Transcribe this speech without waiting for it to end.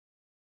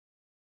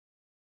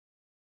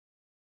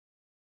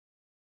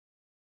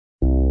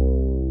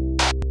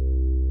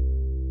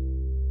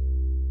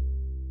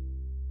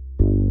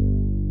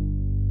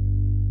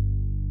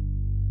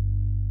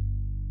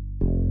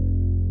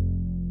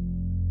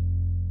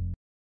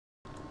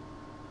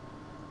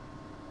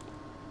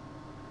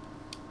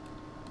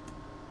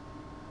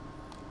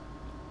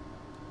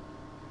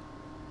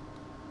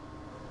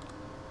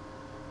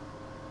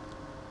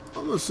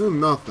I'm gonna assume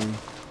nothing.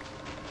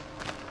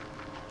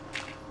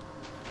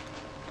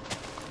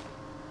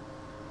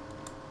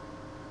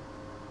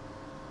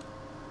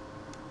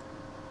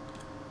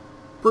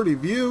 Pretty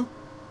view.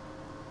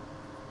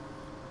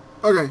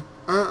 Okay,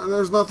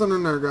 there's nothing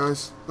in there,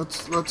 guys.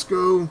 Let's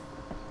go.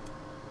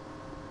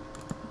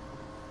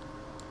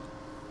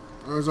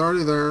 I was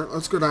already there.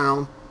 Let's go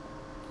down.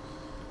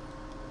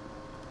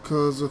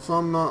 Because if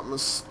I'm not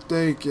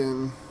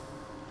mistaken,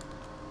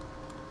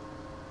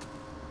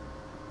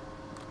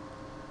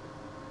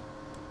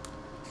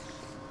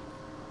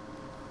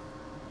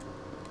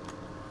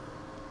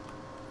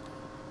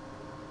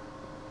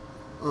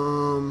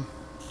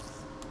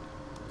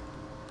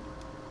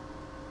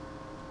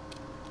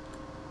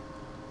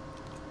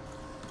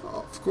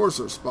 of course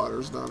there's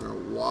spiders down there.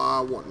 Why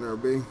wouldn't there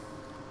be?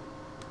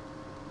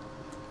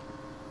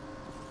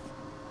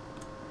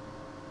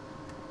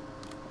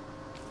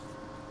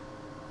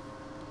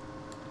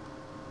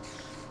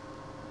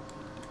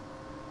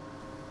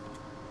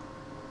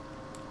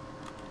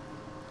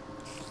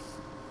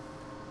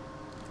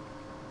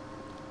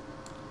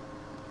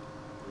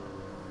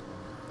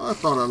 I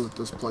thought I lit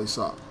this place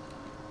up.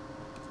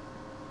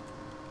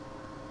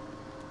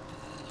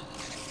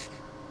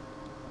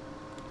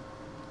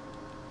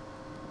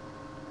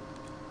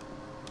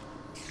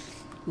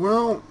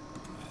 Well,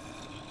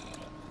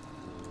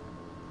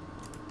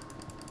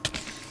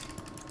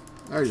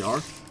 there you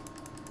are.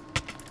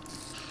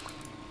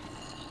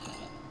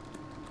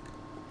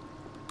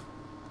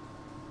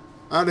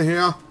 Out of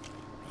here.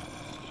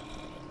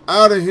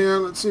 Out of here.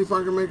 Let's see if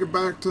I can make it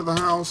back to the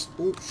house.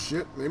 Oh,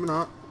 shit. Maybe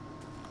not.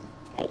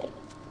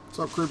 What's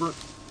up, creeper?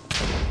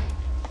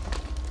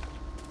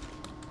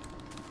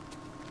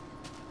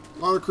 A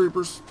lot of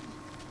creepers.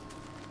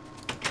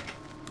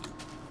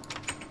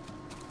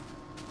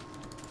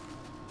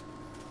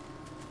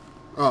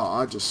 Oh,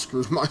 I just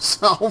screwed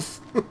myself.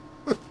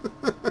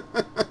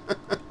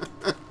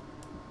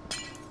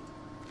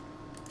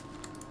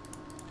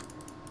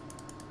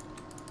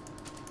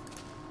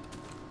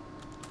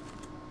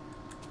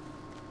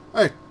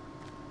 Hey.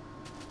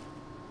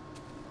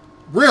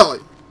 Really?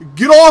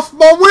 Get off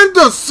my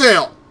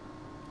windowsill!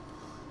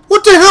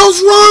 What the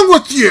hell's wrong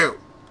with you?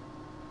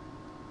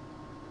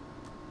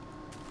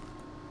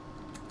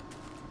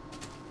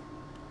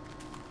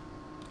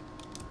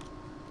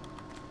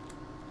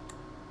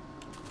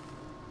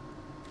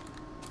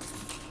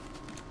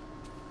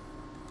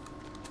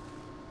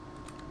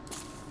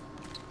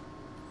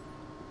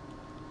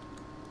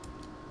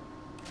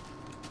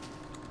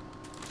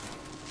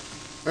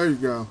 There you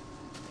go.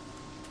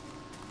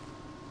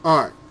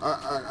 Alright,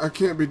 I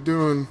can't be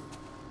doing...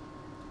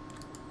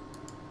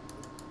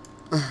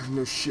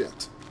 no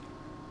shit.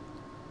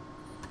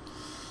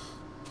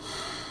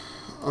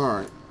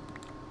 Alright.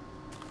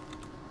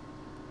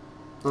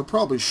 I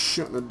probably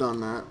shouldn't have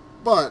done that,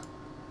 but...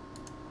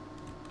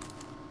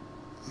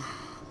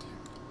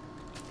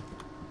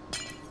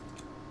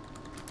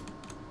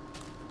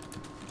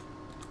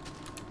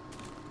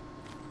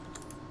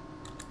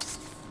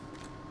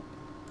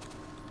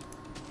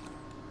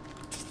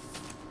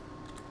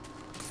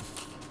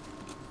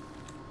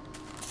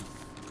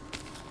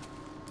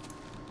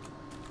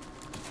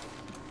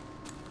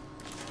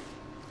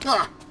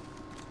 Ah!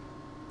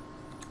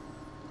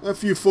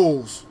 F you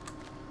fools.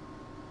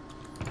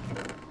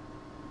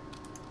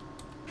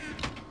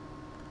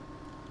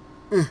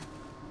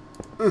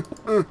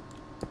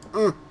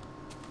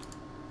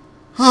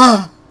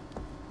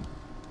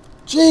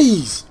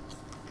 Jeez.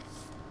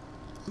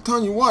 I'm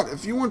telling you what,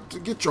 if you want to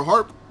get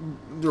your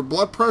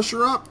blood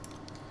pressure up,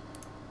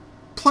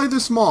 play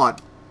this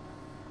mod.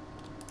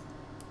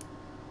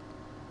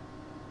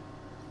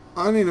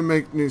 I need to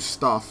make new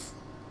stuff.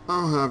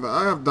 I don't have it.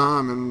 I have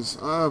diamonds.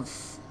 I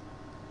have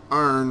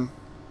iron.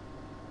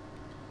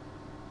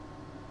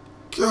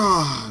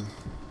 God.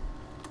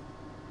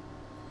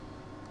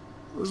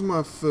 Where's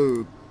my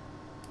food?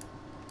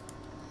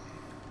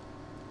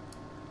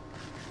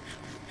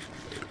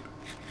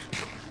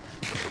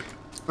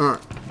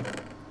 Alright.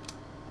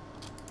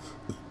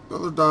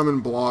 Another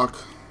diamond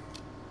block.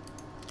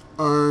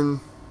 Iron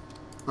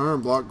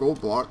block,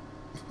 gold block.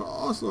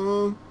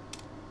 Awesome.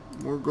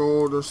 More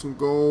gold. There's some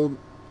gold.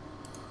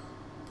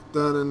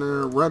 That in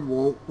there. Red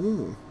wool.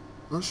 Ooh,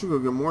 I should go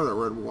get more of that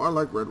red wool. I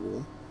like red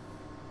wool.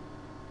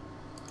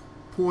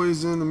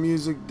 Poison, a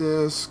music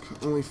disc.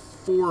 Only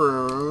 4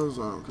 arrows.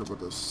 I don't care about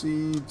those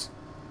seeds.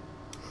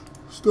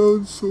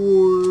 Stone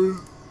sword.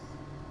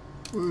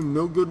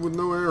 No good with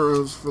no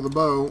arrows for the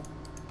bow.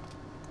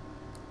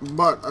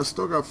 But I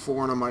still got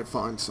 4 and I might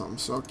find some,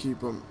 so I'll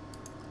keep them.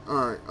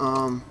 Alright,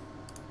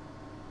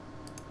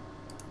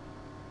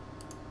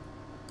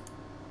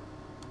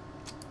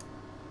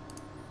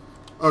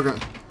 okay.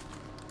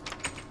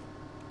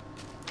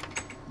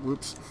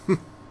 Whoops.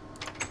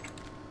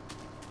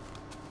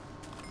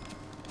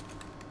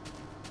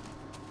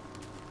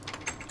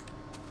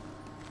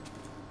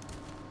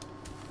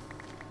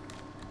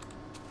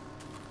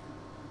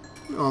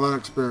 All that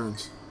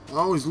experience. I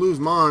always lose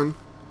mine.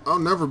 I'll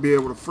never be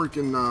able to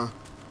freaking,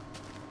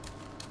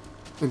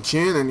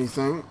 enchant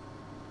anything.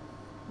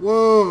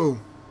 Whoa.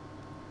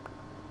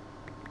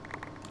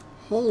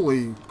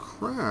 Holy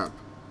crap.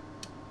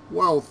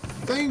 Well,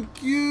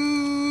 thank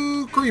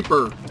you,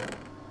 creeper.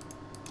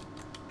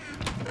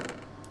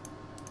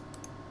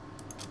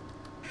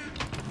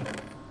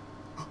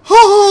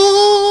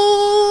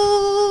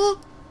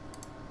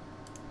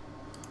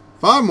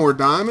 Five more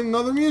diamond,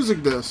 another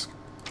music disc.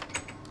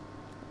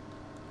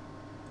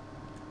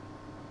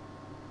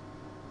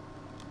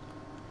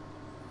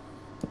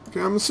 Okay,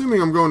 I'm assuming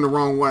I'm going the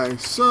wrong way,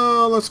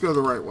 so let's go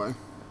the right way.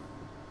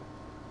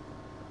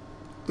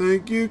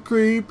 Thank you,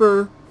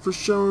 creeper, for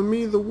showing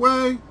me the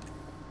way.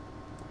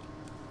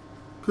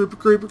 Creeper,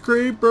 creeper,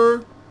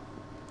 creeper.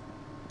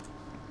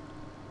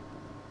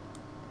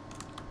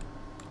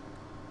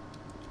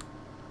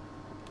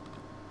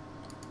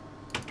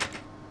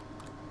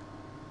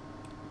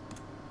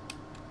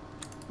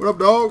 What up,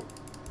 dog?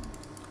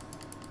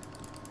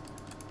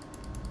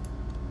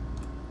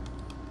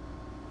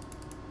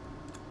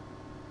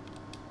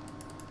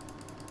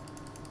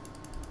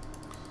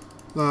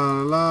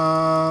 La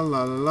la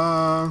la la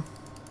la.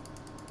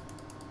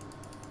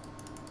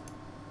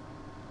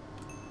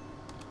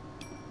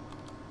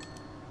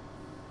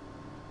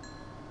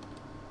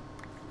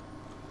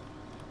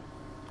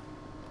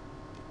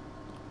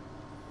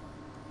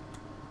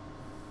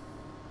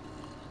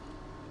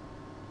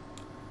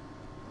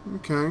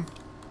 Okay.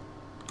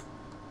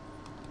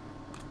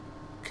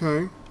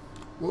 Okay.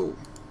 Whoa.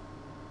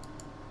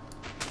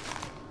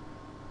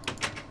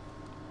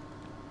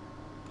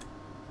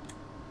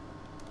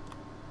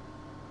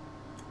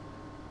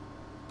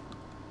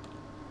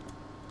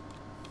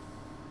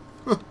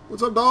 Huh,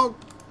 what's up, dog?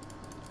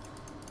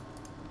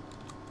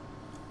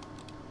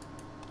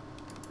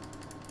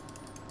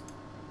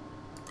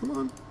 Come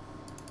on.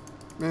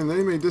 Man,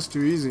 they made this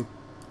too easy.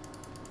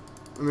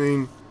 I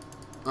mean,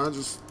 I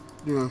just,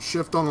 you know,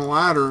 shift on the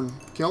ladder and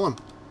kill him.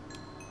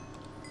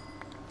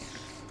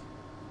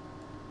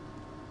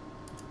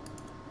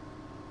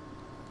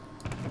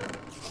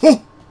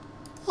 Oh!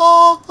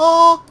 Oh!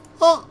 Oh!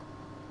 Oh!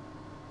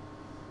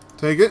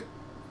 Take it.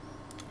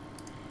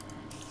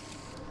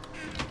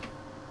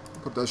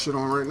 Put that shit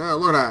on right now.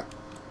 Look at that.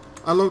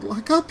 I look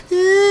like a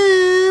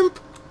pimp.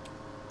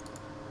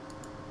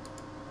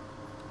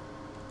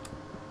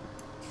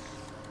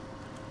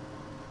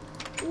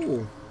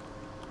 Ooh.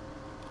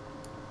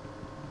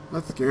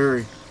 That's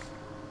scary.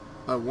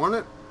 I want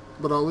it,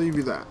 but I'll leave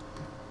you that.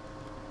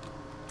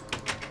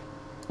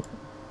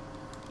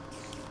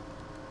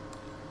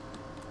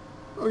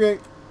 Okay.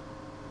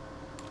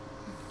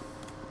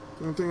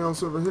 Anything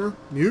else over here?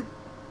 Nope.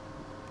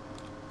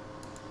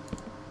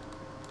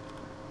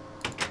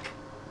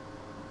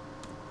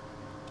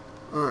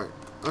 Alright.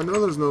 I know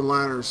there's no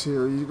ladders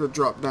here. You could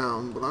drop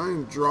down, but I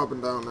ain't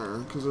dropping down there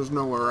because there's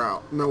nowhere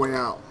out. No way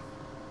out.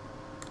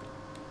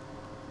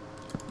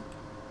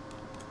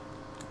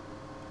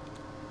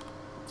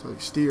 That's how you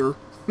steer.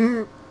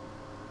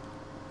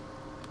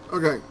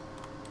 Okay.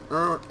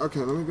 Alright. Okay,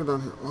 let me go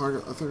down here. Oh,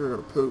 I think I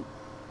gotta poop.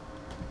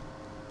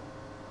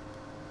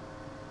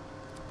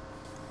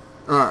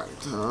 Alright,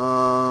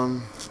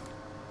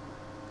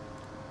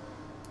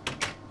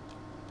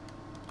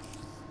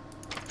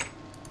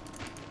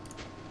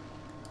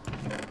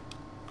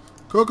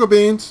 cocoa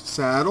beans,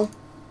 saddle,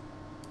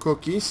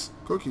 cookies.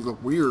 Cookies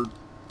look weird.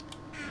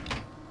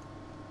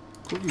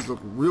 Cookies look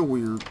real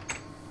weird.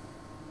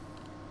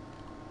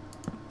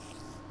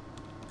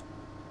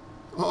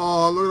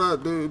 Oh, look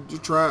at that, dude.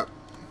 You're trapped.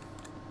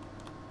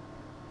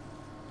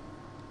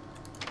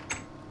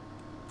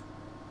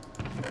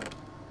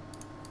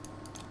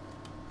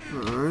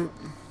 Alright.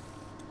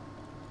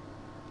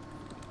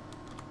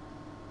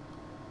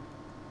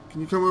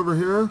 Can you come over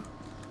here?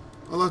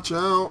 I'll let you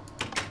out.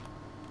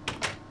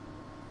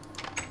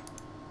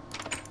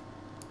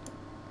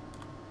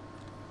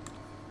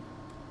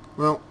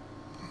 Well.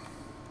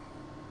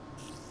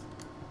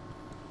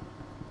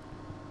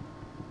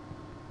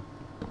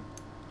 I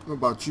don't know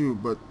about you,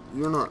 but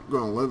you're not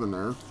going to live in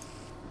there.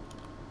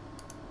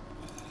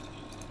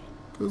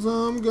 Because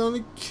I'm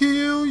going to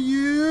kill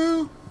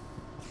you.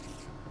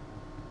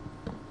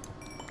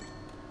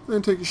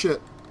 And take a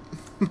shit.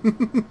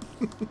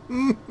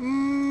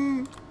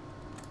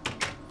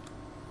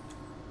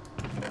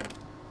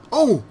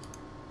 Oh!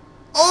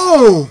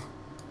 Oh!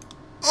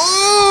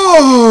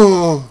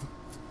 Oh!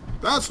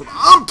 That's what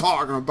I'm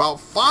talking about.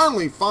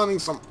 Finally finding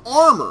some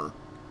armor.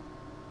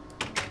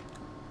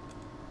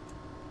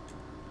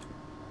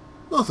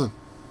 Nothing.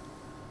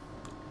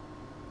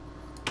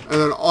 And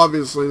then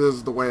obviously this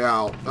is the way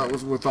out. That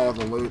was with all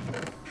the loot.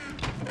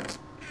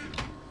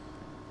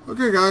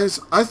 Okay, guys,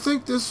 I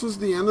think this was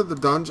the end of the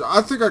dungeon.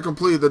 I think I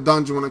completed the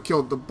dungeon when I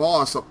killed the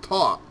boss up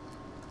top.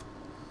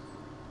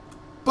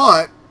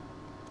 But,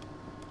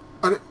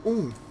 I didn't...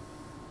 Ooh.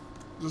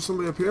 Is there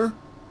somebody up here?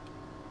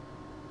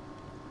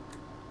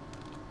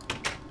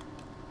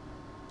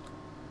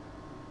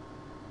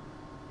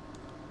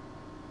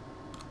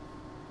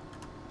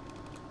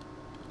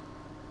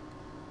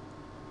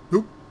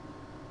 Nope.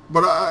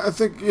 But I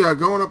think, yeah,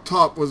 going up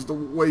top was the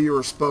way you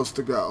were supposed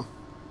to go.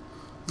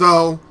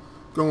 Though,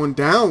 going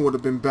down would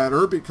have been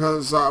better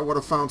because I would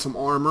have found some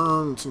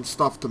armor and some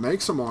stuff to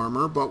make some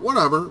armor. But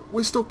whatever.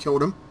 We still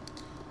killed him.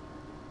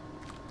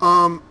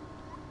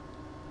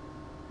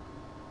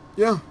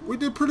 Yeah, we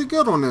did pretty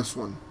good on this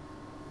one.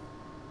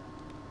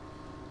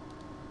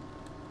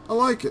 I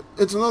like it.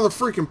 It's another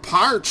freaking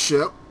pirate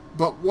ship.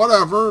 But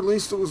whatever. At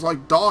least it was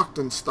like docked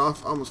and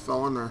stuff. I almost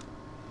fell in there.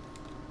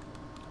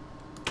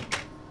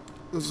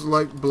 This is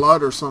like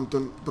blood or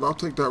something. But I'll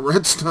take that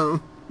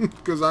redstone.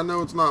 Because I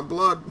know it's not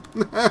blood.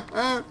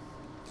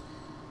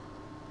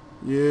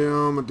 Yeah,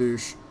 I'm a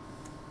douche.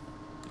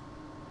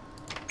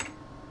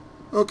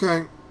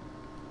 Okay.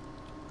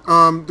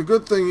 The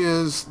good thing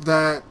is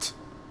that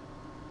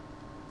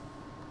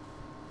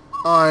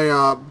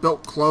I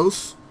built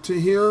close to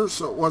here,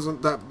 so it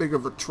wasn't that big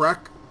of a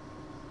trek.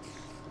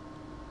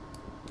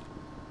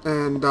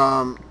 And,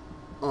 oh,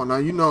 now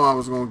you know I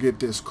was going to get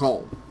this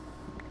coal.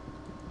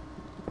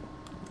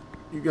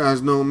 You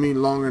guys know me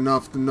long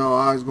enough to know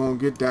I was going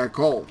to get that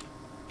coal.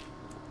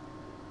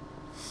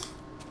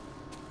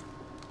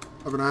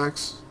 Have an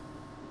axe?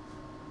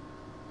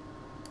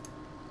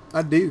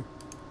 I do.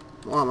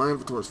 Wow, my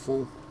inventory's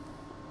full.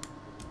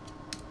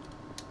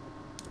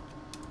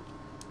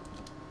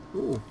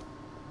 Ooh.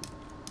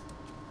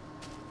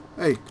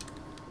 Hey.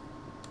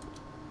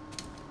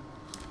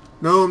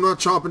 No, I'm not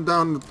chopping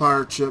down the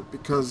pirate ship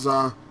because,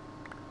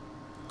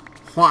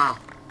 wow.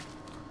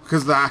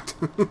 Because that.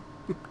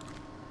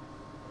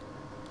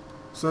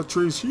 So that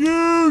tree's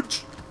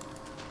huge!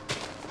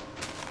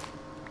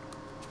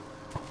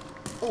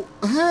 Oh,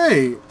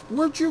 hey!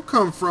 Where'd you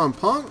come from,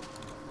 punk?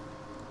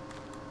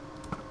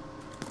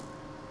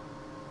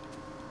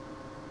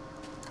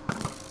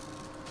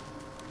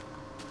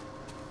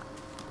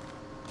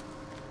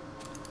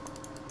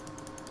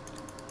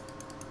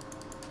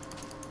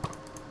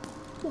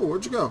 Oh,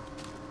 where'd you go?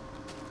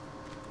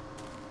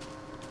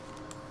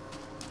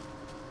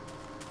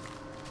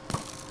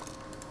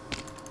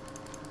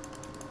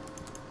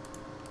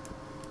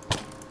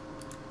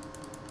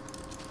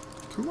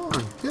 Come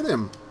on, hit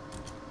him.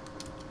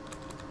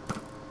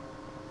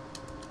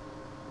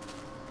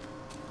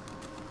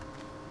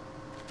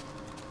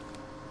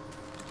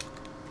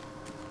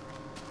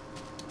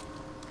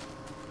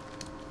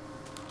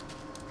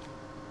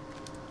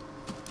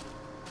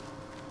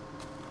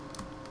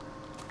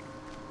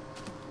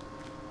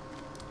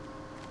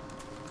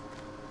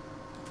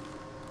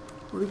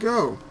 Where'd he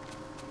go?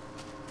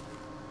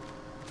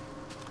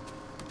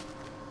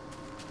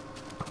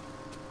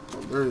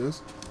 Oh, there he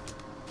is.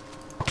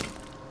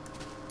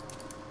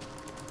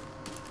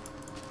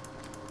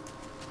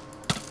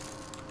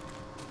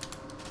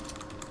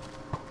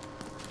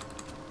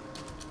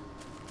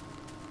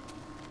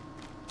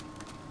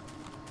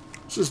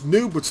 It's just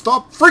new, but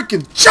stop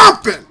freaking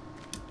jumping!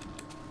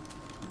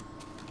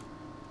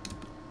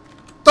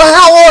 The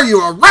hell are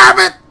you, a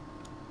rabbit?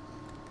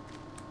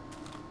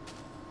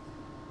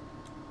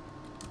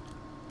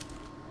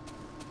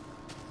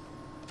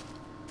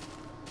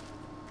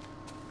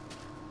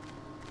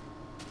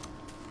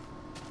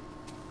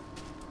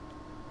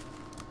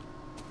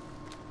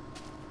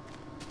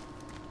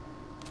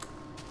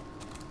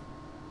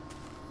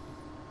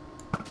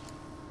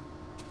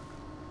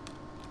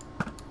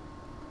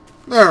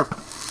 There,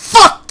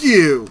 fuck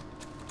you!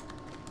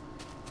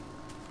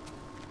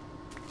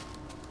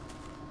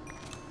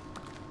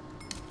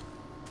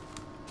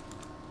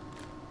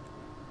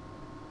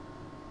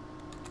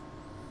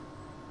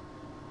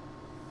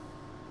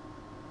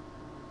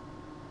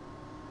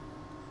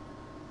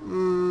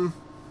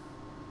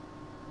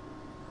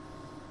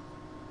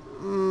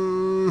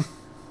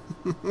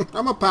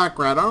 I'm a pack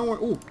rat. I don't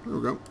want... Ooh, there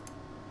we go.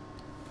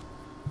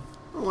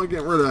 I don't like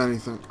getting rid of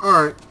anything.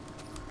 Alright.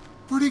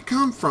 Where'd he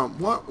come from?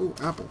 What? Ooh,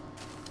 apple.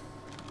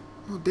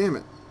 Oh, damn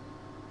it.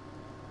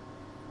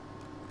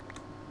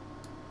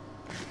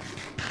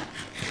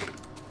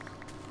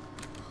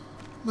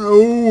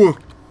 No!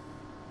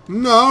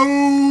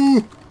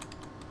 No!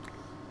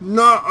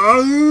 No!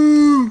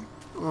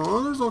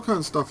 Oh, there's all kinds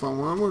of stuff I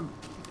want.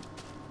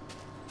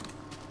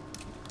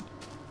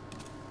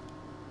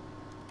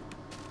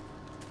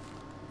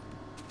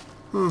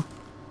 Huh.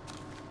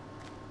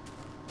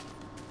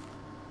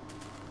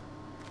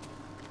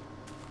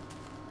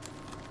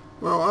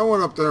 Well, I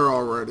went up there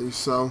already,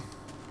 so...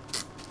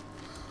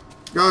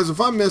 Guys,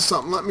 if I missed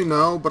something, let me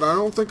know, but I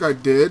don't think I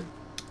did.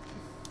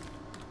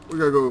 We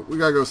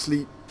gotta go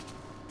sleep.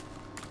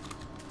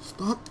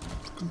 Stop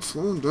fucking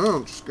slowing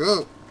down, just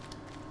go.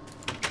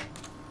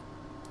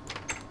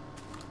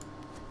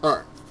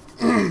 Alright.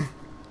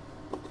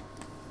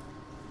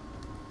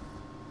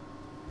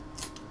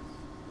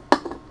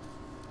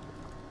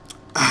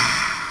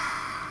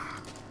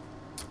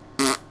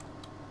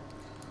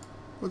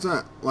 What's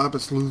that?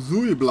 Lapis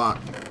lazuli block.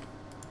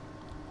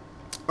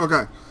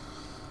 Okay.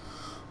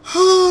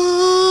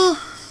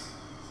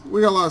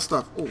 We got a lot of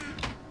stuff. Oh.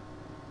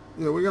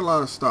 Yeah, we got a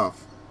lot of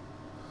stuff.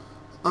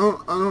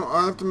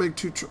 I have to make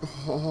two...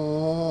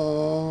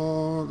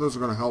 Oh, those are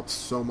going to help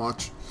so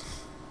much.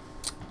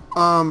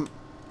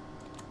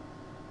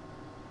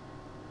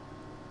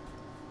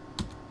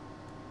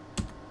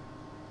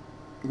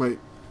 Wait,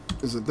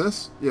 is it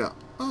this? Yeah.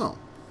 Oh.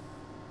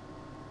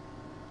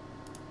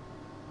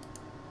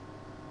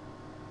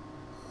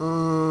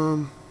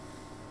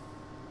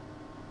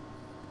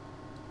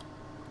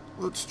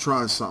 Let's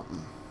try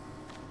something.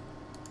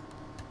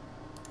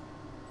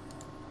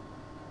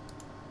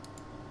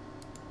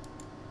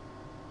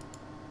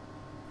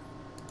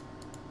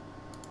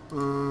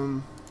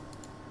 Oh,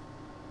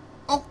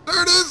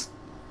 there it is!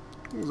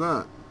 What was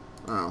that?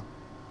 Oh.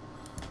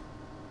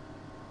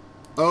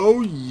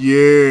 Oh,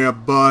 yeah,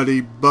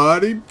 buddy,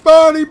 buddy,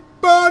 buddy,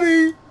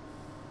 buddy!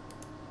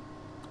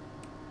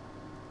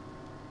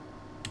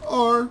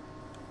 Or...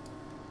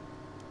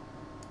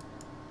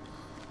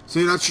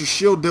 See, that's your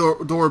shield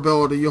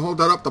durability. You hold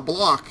that up to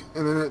block,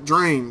 and then it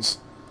drains.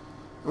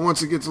 And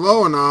once it gets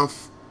low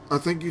enough, I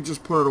think you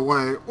just put it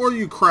away. Or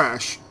you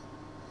crash.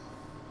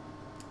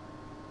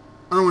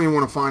 I don't even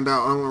want to find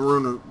out. I don't want to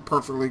ruin a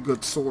perfectly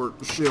good sword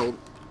shield.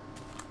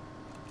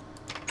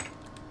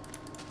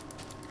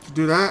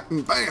 Do that,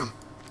 and bam!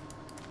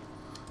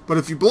 But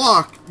if you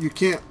block, you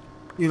can't,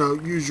 you know,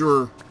 use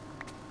your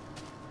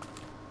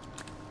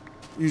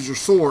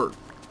sword.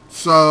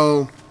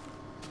 So...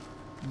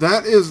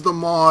 that is the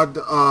mod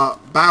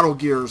Battle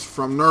Gears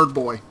from Nerd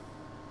Boy.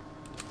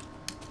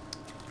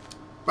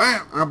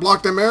 Bam! I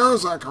block them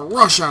arrows, I can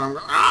rush at them.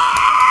 Ah!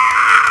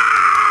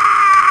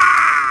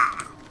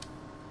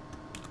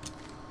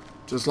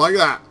 Just like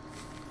that.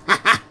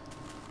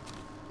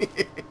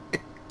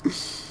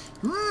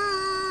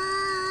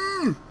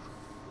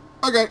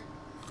 Okay.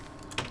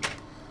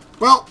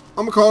 Well, I'm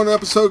going to call it an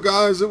episode,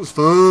 guys. It was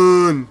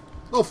fun. A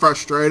little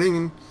frustrating.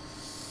 And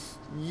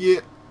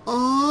yeah.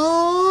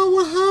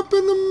 What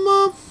happened to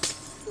my...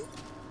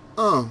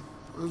 Oh,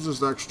 it was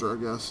just extra, I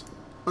guess.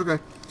 Okay.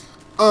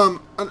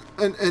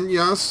 And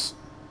yes,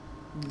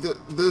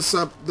 this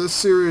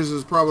series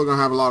is probably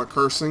gonna have a lot of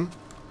cursing.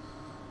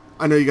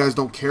 I know you guys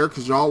don't care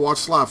because y'all watch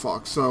Sly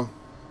Fox, so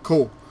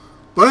cool.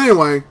 But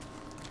anyway,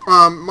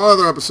 my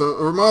other episode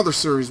or my other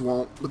series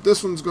won't, but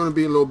this one's gonna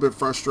be a little bit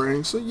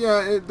frustrating. So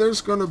yeah,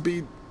 there's gonna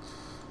be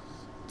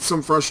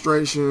some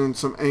frustration and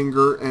some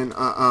anger, and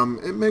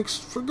it makes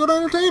for good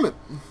entertainment.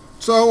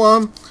 So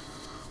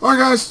alright,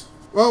 guys.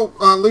 Well,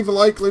 leave a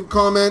like, leave a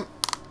comment.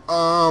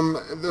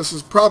 This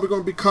is probably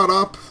going to be cut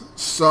up,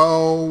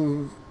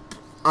 so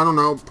I don't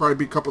know, probably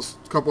be a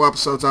couple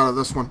episodes out of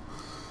this one.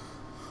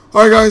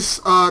 Alright, guys,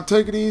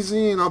 take it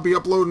easy, and I'll be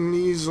uploading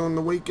these on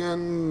the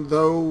weekend,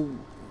 though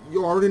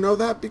you already know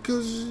that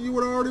because you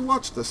would have already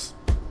watched this.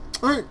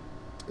 Alright,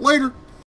 later.